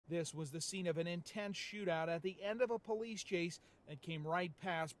This was the scene of an intense shootout at the end of a police chase that came right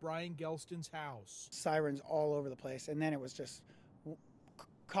past Brian Gelston's house. Sirens all over the place, and then it was just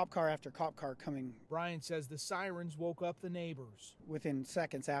cop car after cop car coming. Brian says the sirens woke up the neighbors. Within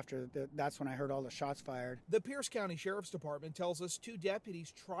seconds after, that's when I heard all the shots fired. The Pierce County Sheriff's Department tells us 2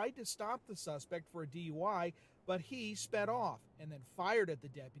 deputies tried to stop the suspect for a DUI, but he sped off and then fired at the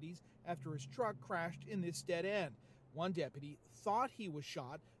deputies after his truck crashed in this dead end. One deputy thought he was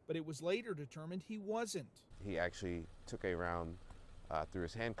shot, but it was later determined he wasn't. He actually took a round through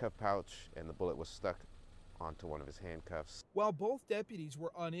his handcuff pouch, and the bullet was stuck onto one of his handcuffs. While both deputies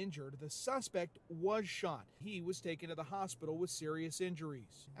were uninjured, the suspect was shot. He was taken to the hospital with serious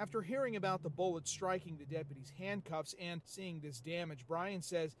injuries. After hearing about the bullet striking the deputies' handcuffs and seeing this damage, Brian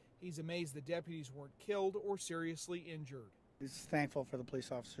says he's amazed the deputies weren't killed or seriously injured. He's thankful for the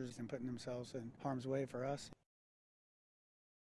police officers and putting themselves in harm's way for us.